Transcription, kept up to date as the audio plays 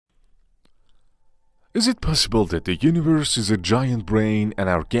Is it possible that the universe is a giant brain and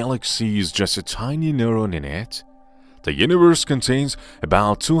our galaxy is just a tiny neuron in it? The universe contains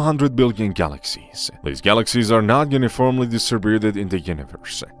about 200 billion galaxies. These galaxies are not uniformly distributed in the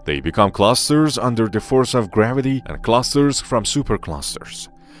universe. They become clusters under the force of gravity and clusters from superclusters.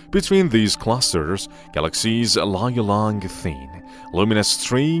 Between these clusters, galaxies lie along thin, luminous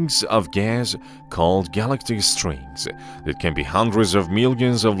strings of gas called galactic strings that can be hundreds of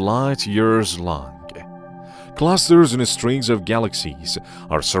millions of light years long. Clusters and strings of galaxies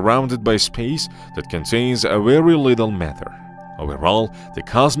are surrounded by space that contains a very little matter. Overall, the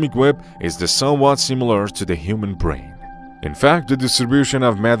cosmic web is somewhat similar to the human brain. In fact, the distribution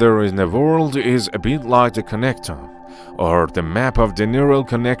of matter in the world is a bit like the connectome, or the map of the neural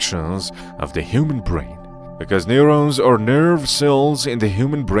connections of the human brain. Because neurons or nerve cells in the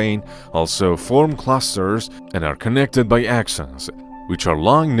human brain also form clusters and are connected by axons, which are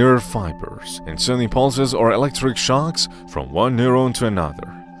long nerve fibers, and send impulses or electric shocks from one neuron to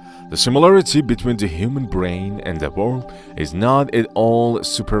another. The similarity between the human brain and the world is not at all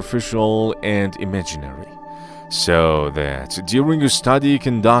superficial and imaginary. So that during a study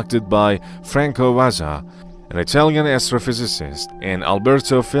conducted by Franco Vazza, an Italian astrophysicist, and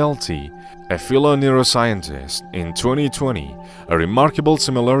Alberto Felti, a fellow neuroscientist, in 2020, a remarkable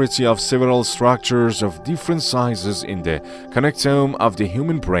similarity of several structures of different sizes in the connectome of the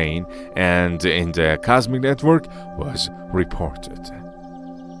human brain and in the cosmic network was reported.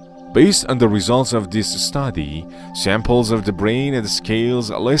 Based on the results of this study, samples of the brain at scales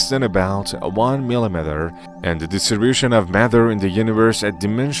less than about 1 millimeter and the distribution of matter in the universe at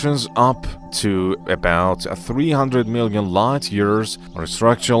dimensions up to about 300 million light years are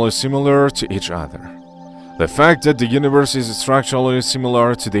structurally similar to each other. The fact that the universe is structurally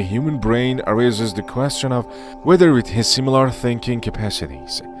similar to the human brain raises the question of whether it has similar thinking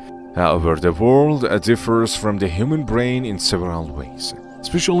capacities. However, the world differs from the human brain in several ways,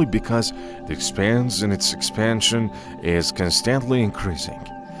 especially because the expanse and its expansion is constantly increasing.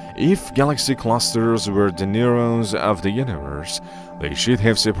 If galaxy clusters were the neurons of the universe, they should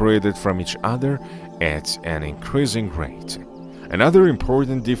have separated from each other at an increasing rate. Another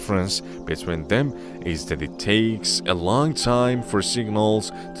important difference between them is that it takes a long time for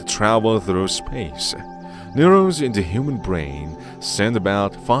signals to travel through space. Neurons in the human brain send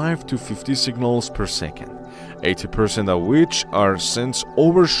about 5 to 50 signals per second, 80% of which are sent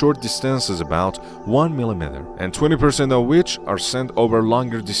over short distances about 1 millimeter, and 20% of which are sent over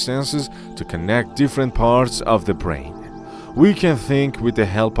longer distances to connect different parts of the brain. We can think with the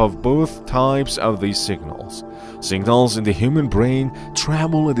help of both types of these signals. Signals in the human brain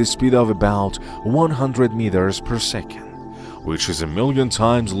travel at the speed of about 100 meters per second, which is 1,000,000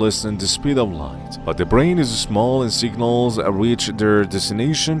 times less than the speed of light. But the brain is small and signals reach their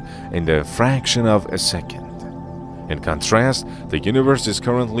destination in a fraction of a second. In contrast, the universe is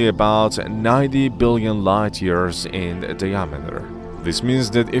currently about 90 billion light years in diameter. This means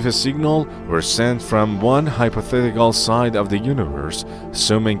that if a signal were sent from one hypothetical side of the universe,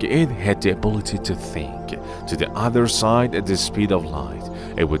 assuming it had the ability to think, to the other side at the speed of light,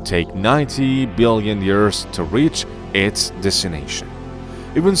 it would take 90 billion years to reach its destination.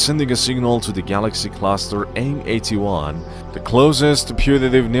 Even sending a signal to the galaxy cluster AIM-81, the closest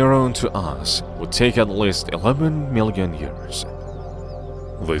putative neuron to us, would take at least 11 million years.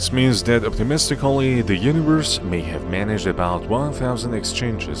 This means that optimistically, the universe may have managed about 1,000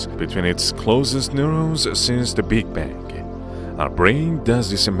 exchanges between its closest neurons since the Big Bang. Our brain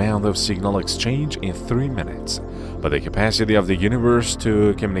does this amount of signal exchange in 3 minutes, but the capacity of the universe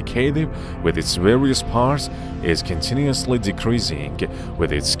to communicate with its various parts is continuously decreasing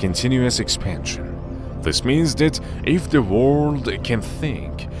with its continuous expansion. This means that if the world can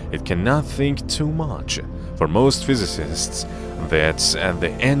think, it cannot think too much. For most physicists, that's at the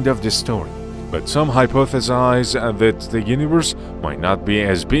end of the story. But some hypothesize that the universe might not be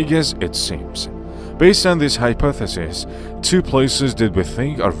as big as it seems. Based on this hypothesis, two places that we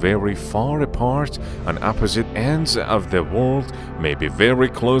think are very far apart on opposite ends of the world may be very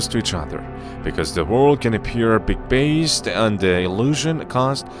close to each other, because the world can appear big based on the illusion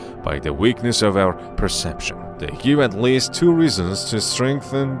caused by the weakness of our perception. They give at least 2 reasons to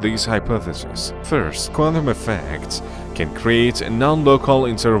strengthen these hypotheses. First, quantum effects can create non-local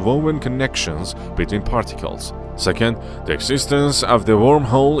interwoven connections between particles. Second, the existence of the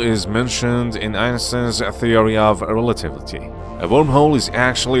wormhole is mentioned in Einstein's theory of relativity. A wormhole is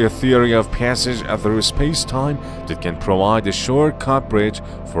actually a theory of passage through space-time that can provide a shortcut bridge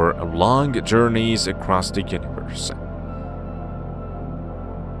for long journeys across the universe.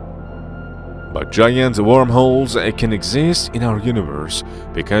 But giant wormholes can exist in our universe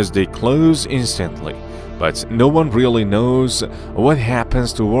because they close instantly. But no one really knows what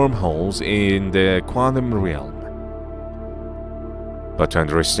happens to wormholes in the quantum realm. But to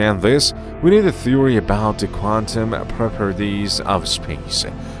understand this, we need a theory about the quantum properties of space,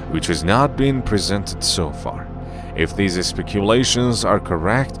 which has not been presented so far. If these speculations are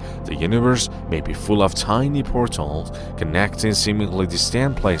correct, the universe may be full of tiny portals connecting seemingly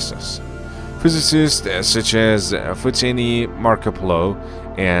distant places. Physicists such as Futeni Markopoulou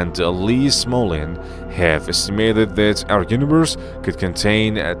and Lee Smolin have estimated that our universe could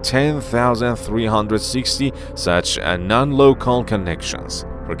contain 10,360 such non-local connections.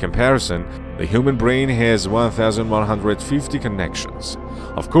 For comparison, the human brain has 1,150 connections.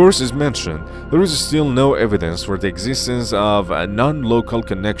 Of course, as mentioned, there is still no evidence for the existence of non-local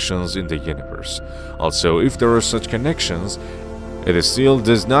connections in the universe. Also, if there are such connections, it still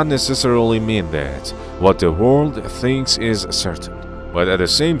does not necessarily mean that what the world thinks is certain. But at the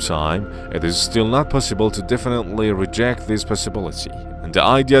same time, it is still not possible to definitely reject this possibility, and the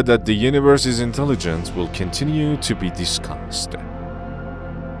idea that the universe is intelligent will continue to be discussed.